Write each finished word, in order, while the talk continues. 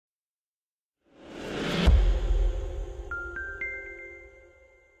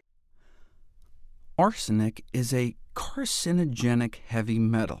Arsenic is a carcinogenic heavy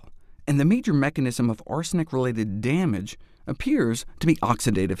metal, and the major mechanism of arsenic-related damage appears to be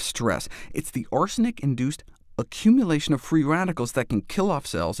oxidative stress. It's the arsenic-induced accumulation of free radicals that can kill off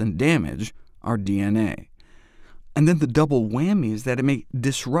cells and damage our DNA. And then the double whammy is that it may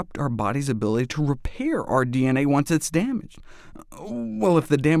disrupt our body's ability to repair our DNA once it's damaged. Well, if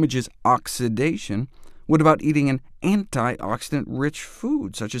the damage is oxidation, what about eating an antioxidant-rich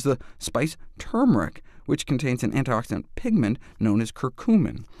food, such as the spice turmeric, which contains an antioxidant pigment known as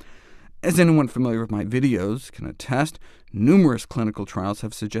curcumin? As anyone familiar with my videos can attest, numerous clinical trials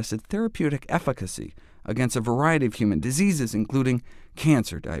have suggested therapeutic efficacy against a variety of human diseases, including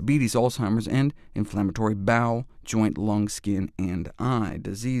cancer, diabetes, Alzheimer's, and inflammatory bowel, joint, lung, skin, and eye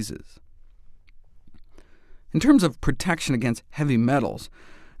diseases. In terms of protection against heavy metals,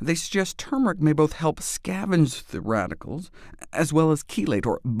 they suggest turmeric may both help scavenge the radicals, as well as chelate,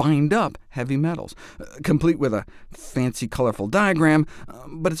 or bind up, heavy metals, complete with a fancy, colorful diagram,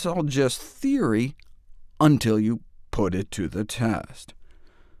 but it's all just theory until you put it to the test.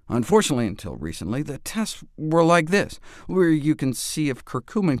 Unfortunately, until recently, the tests were like this, where you can see if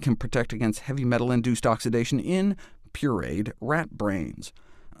curcumin can protect against heavy metal-induced oxidation in pureed rat brains.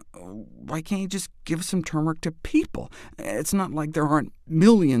 Why can't you just give some turmeric to people? It's not like there aren't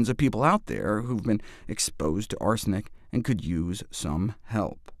millions of people out there who've been exposed to arsenic and could use some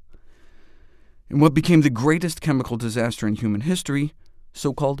help. In what became the greatest chemical disaster in human history,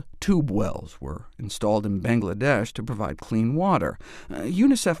 so-called tube wells were installed in Bangladesh to provide clean water.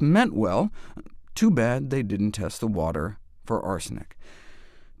 UNICEF meant well. Too bad they didn't test the water for arsenic.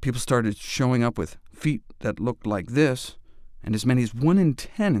 People started showing up with feet that looked like this, and as many as 1 in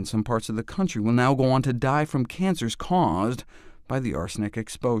 10 in some parts of the country will now go on to die from cancers caused by the arsenic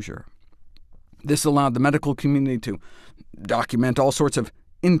exposure. This allowed the medical community to document all sorts of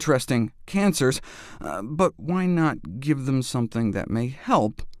interesting cancers, but why not give them something that may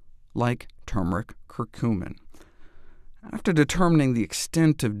help, like turmeric curcumin? After determining the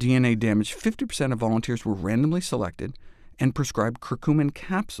extent of DNA damage, 50% of volunteers were randomly selected and prescribed curcumin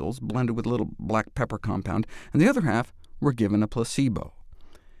capsules blended with a little black pepper compound, and the other half were given a placebo.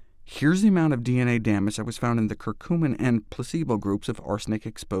 Here's the amount of DNA damage that was found in the curcumin and placebo groups of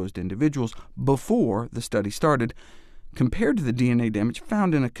arsenic-exposed individuals before the study started, compared to the DNA damage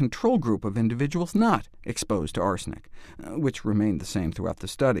found in a control group of individuals not exposed to arsenic, which remained the same throughout the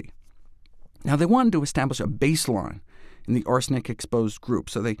study. Now, they wanted to establish a baseline in the arsenic-exposed group,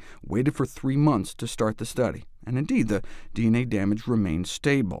 so they waited for 3 months to start the study, and indeed the DNA damage remained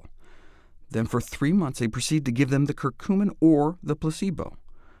stable. Then for 3 months they proceeded to give them the curcumin or the placebo.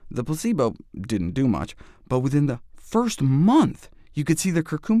 The placebo didn't do much, but within the first month you could see the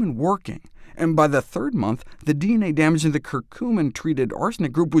curcumin working, and by the 3rd month the DNA damage in the curcumin-treated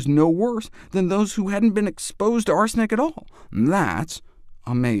arsenic group was no worse than those who hadn't been exposed to arsenic at all. That's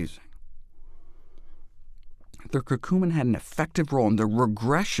amazing. The curcumin had an effective role in the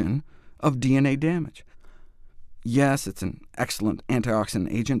regression of DNA damage. Yes, it's an excellent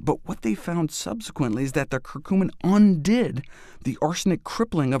antioxidant agent, but what they found subsequently is that the curcumin undid the arsenic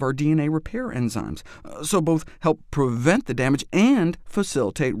crippling of our DNA repair enzymes, so both help prevent the damage and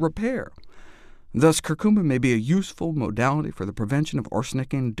facilitate repair. Thus, curcumin may be a useful modality for the prevention of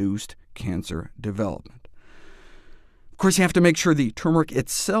arsenic-induced cancer development. Of course, you have to make sure the turmeric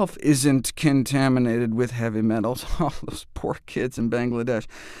itself isn't contaminated with heavy metals. Oh, those poor kids in Bangladesh.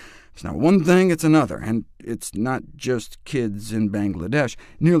 It's not one thing, it's another, and it's not just kids in Bangladesh.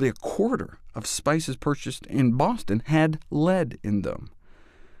 Nearly a quarter of spices purchased in Boston had lead in them.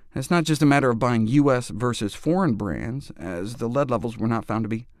 And it's not just a matter of buying U.S. versus foreign brands, as the lead levels were not found to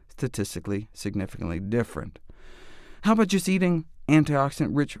be statistically significantly different. How about just eating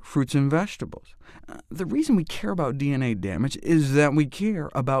antioxidant-rich fruits and vegetables? The reason we care about DNA damage is that we care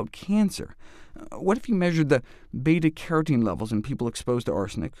about cancer. What if you measured the beta-carotene levels in people exposed to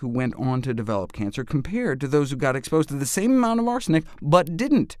arsenic who went on to develop cancer, compared to those who got exposed to the same amount of arsenic but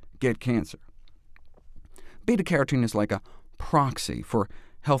didn't get cancer? Beta-carotene is like a proxy for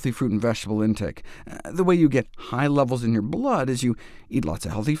healthy fruit and vegetable intake. The way you get high levels in your blood is you eat lots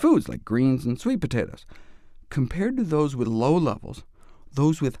of healthy foods, like greens and sweet potatoes. Compared to those with low levels,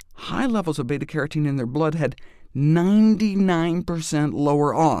 those with high levels of beta-carotene in their blood had 99%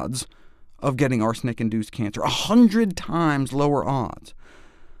 lower odds of getting arsenic-induced cancer, 100 times lower odds.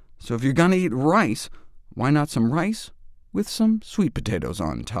 So if you're going to eat rice, why not some rice with some sweet potatoes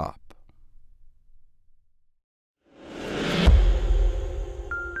on top?